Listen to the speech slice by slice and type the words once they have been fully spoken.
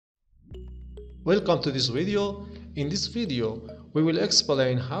Welcome to this video. In this video, we will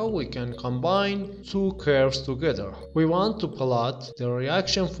explain how we can combine two curves together. We want to plot the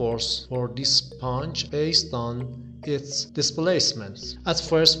reaction force for this sponge based on its displacement. At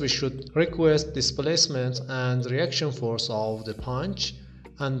first, we should request displacement and reaction force of the sponge,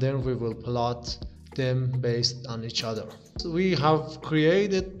 and then we will plot them based on each other. So we have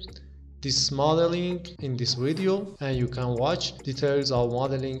created this modeling in this video, and you can watch details of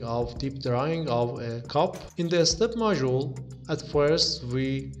modeling of deep drawing of a cup. In the step module, at first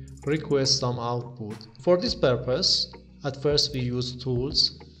we request some output. For this purpose, at first we use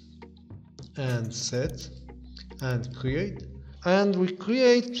tools and set and create, and we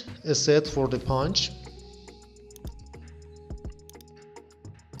create a set for the punch.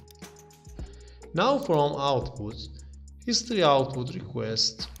 Now from output, history output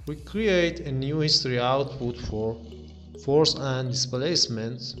request, we create a new history output for force and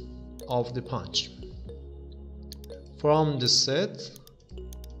displacement of the punch. From the set,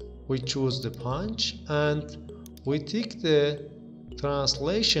 we choose the punch and we take the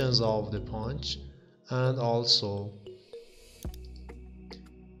translations of the punch, and also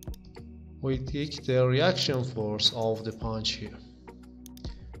we take the reaction force of the punch here.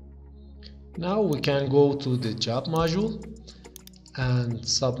 Now we can go to the job module and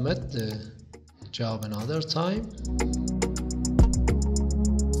submit the job another time.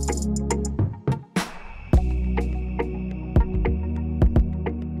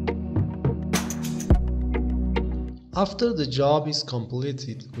 After the job is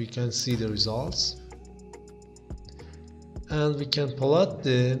completed, we can see the results, and we can plot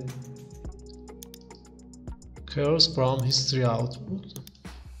the curves from history output.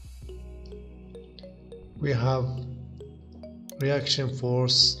 We have reaction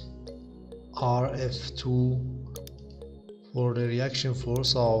force RF2 for the reaction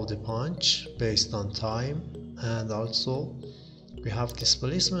force of the punch based on time, and also we have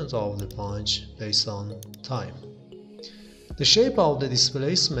displacement of the punch based on time. The shape of the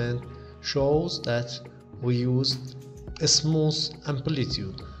displacement shows that we used a smooth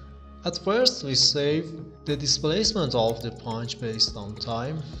amplitude. At first we save the displacement of the punch based on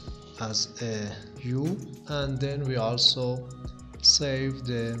time as a U, and then we also save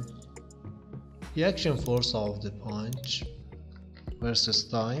the reaction force of the punch versus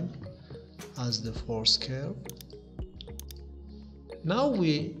time as the force curve. Now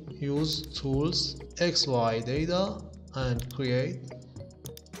we use tools XY data and create,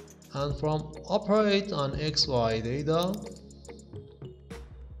 and from operate on XY data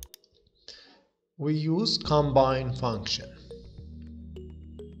we use combine function,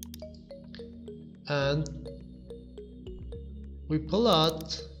 and we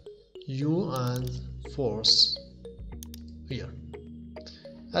plot U and force here.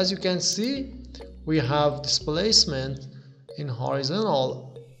 As you can see, we have displacement in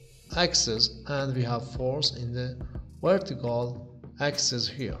horizontal axis and we have force in the vertical axis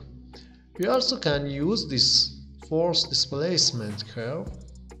here. We also can use this force displacement curve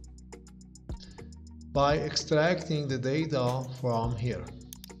by extracting the data from here.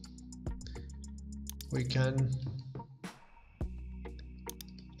 We can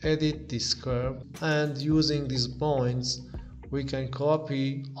edit this curve, and using these points we can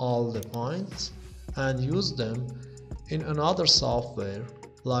copy all the points and use them in another software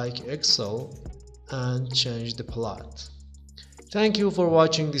like Excel and change the plot. Thank you for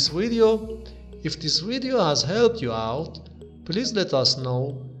watching this video. If this video has helped you out, please let us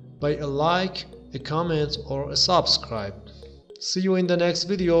know by a like, a comment or a subscribe. See you in the next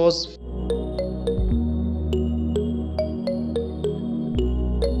videos.